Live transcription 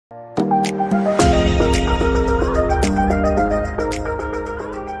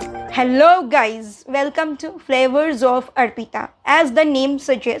Hello guys, welcome to Flavors of Arpita. As the name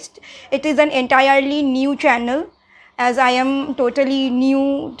suggests, it is an entirely new channel as I am totally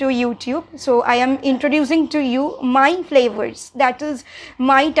new to YouTube. So I am introducing to you my flavors, that is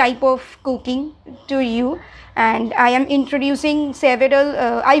my type of cooking to you, and I am introducing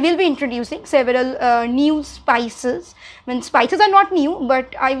I will be introducing several new spices. When spices are not new,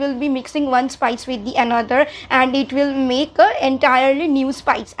 but I will be mixing one spice with the another and it will make a entirely new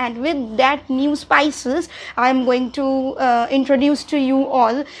spice, and with that new spices I am going to introduce to you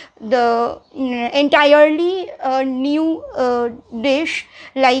all the entirely new dish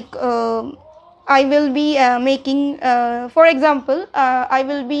like I will be making, for example, I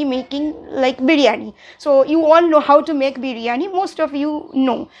will be making like biryani. So you all know how to make biryani, most of you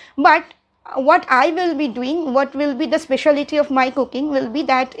know, but what I will be doing, what will be the specialty of my cooking will be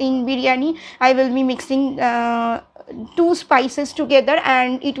that in biryani I will be mixing two spices together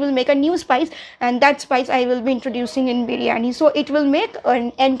and it will make a new spice, and that spice I will be introducing in biryani, so it will make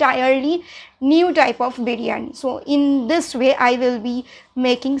an entirely new type of biryani. So in this way I will be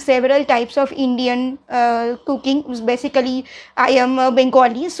making several types of Indian cooking. Basically I am a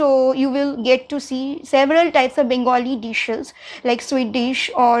Bengali, so you will get to see several types of Bengali dishes like sweet dish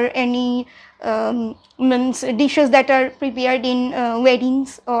or any means dishes that are prepared in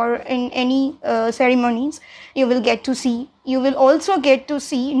weddings or in any ceremonies. You will get to see, you will also get to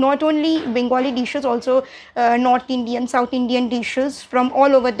see not only Bengali dishes, also North Indian, South Indian dishes from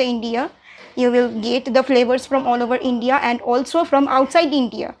all over the India. You will get the flavors from all over India and also from outside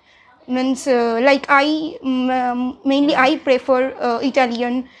India. Means like mainly I prefer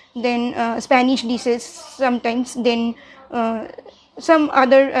Italian, then Spanish dishes sometimes, then some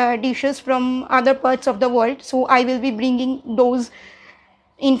other dishes from other parts of the world, so I will be bringing those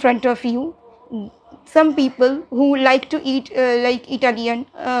in front of you. Some people who like to eat like Italian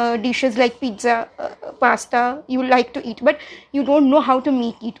dishes like pizza, pasta, you like to eat, but you don't know how to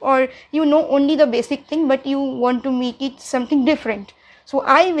make it, or you know only the basic thing but you want to make it something different. So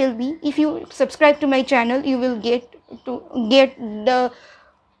I will be, if you subscribe to my channel, you will get the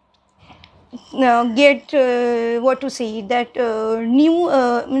what to say, that new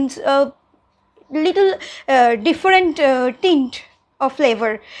means little different tint of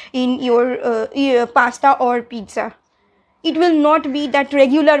flavor in your pasta or pizza. It will not be that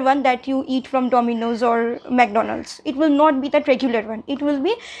regular one that you eat from Domino's or McDonald's. It will not be that regular one. It will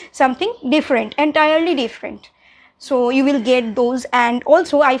be something different, entirely different. So you will get those. And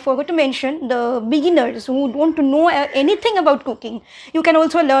also I forgot to mention, the beginners who don't know anything about cooking, you can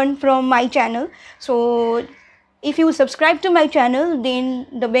also learn from my channel. So if you subscribe to my channel, then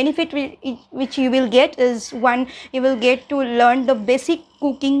the benefit which you will get is, one, you will get to learn the basic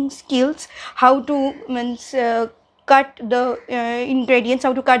cooking skills, how to means cut the ingredients,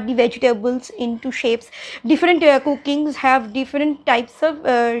 how to cut the vegetables into shapes. Different cookings have different types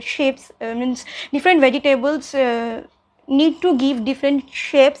of shapes, means different vegetables need to give different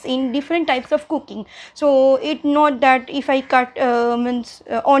shapes in different types of cooking. So it's not that if I cut means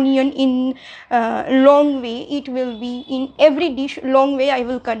onion in long way, it will be in every dish long way I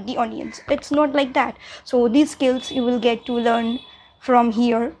will cut the onions. It's not like that. So these skills you will get to learn from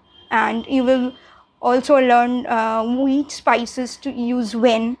here, and you will also learn which spices to use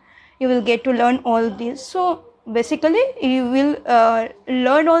when. You will get to learn all this. So basically you will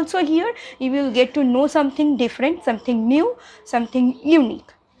learn also here, you will get to know something different, something new, something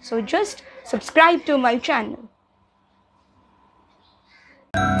unique. So just subscribe to my channel.